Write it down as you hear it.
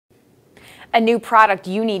A new product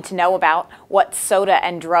you need to know about, what soda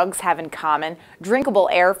and drugs have in common, drinkable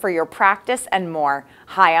air for your practice, and more.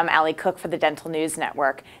 Hi, I'm Allie Cook for the Dental News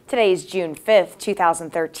Network. Today is June 5th,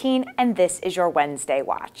 2013, and this is your Wednesday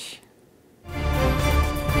Watch.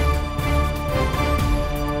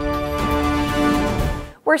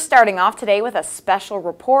 We're starting off today with a special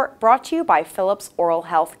report brought to you by Philips Oral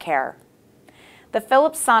Health Care. The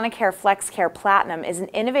Philips Sonicare FlexCare Platinum is an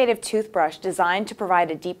innovative toothbrush designed to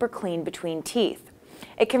provide a deeper clean between teeth.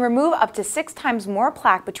 It can remove up to 6 times more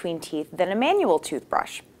plaque between teeth than a manual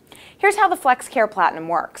toothbrush. Here's how the FlexCare Platinum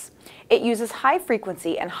works. It uses high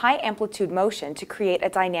frequency and high amplitude motion to create a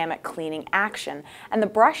dynamic cleaning action, and the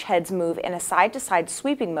brush heads move in a side-to-side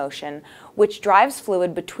sweeping motion, which drives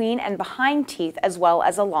fluid between and behind teeth as well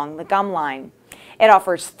as along the gum line. It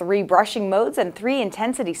offers 3 brushing modes and 3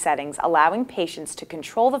 intensity settings, allowing patients to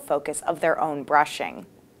control the focus of their own brushing.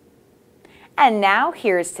 And now,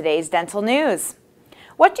 here's today's dental news.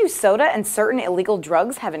 What do soda and certain illegal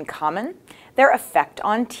drugs have in common? Their effect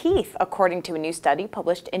on teeth, according to a new study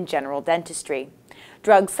published in General Dentistry.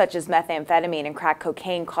 Drugs such as methamphetamine and crack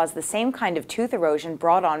cocaine cause the same kind of tooth erosion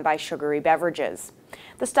brought on by sugary beverages.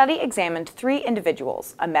 The study examined 3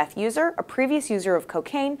 individuals, a meth user, a previous user of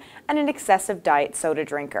cocaine, and an excessive diet soda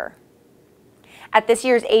drinker. At this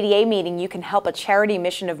year's ADA meeting, you can help a charity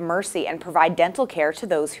mission of mercy and provide dental care to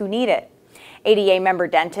those who need it. ADA member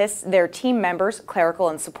dentists, their team members, clerical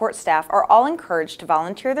and support staff are all encouraged to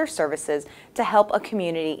volunteer their services to help a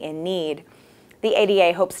community in need. The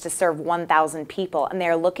ADA hopes to serve 1,000 people, and they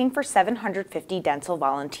are looking for 750 dental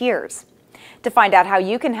volunteers. To find out how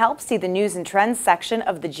you can help, see the News and Trends section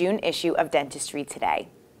of the June issue of Dentistry Today.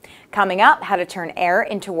 Coming up, how to turn air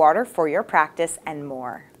into water for your practice and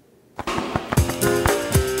more.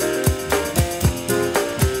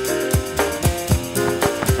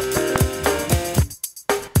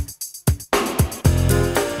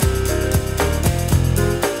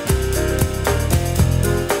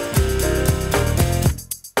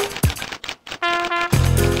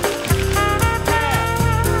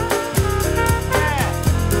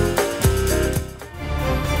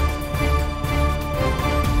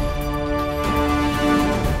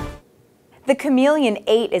 The Chameleon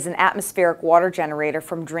 8 is an atmospheric water generator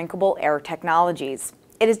from Drinkable Air Technologies.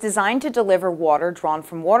 It is designed to deliver water drawn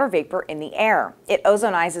from water vapor in the air. It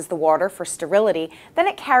ozonizes the water for sterility, then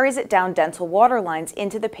it carries it down dental water lines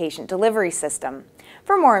into the patient delivery system.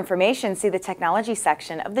 For more information, see the technology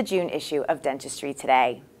section of the June issue of Dentistry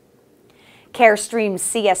Today. CareStream's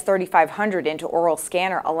CS3500 intraoral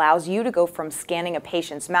scanner allows you to go from scanning a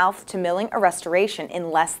patient's mouth to milling a restoration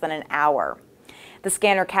in less than an hour. The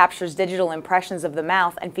scanner captures digital impressions of the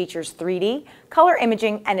mouth and features 3D, color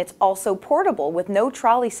imaging, and it's also portable with no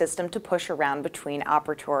trolley system to push around between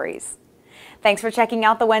operatories. Thanks for checking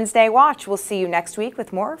out the Wednesday Watch. We'll see you next week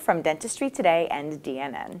with more from Dentistry Today and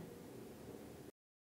DNN.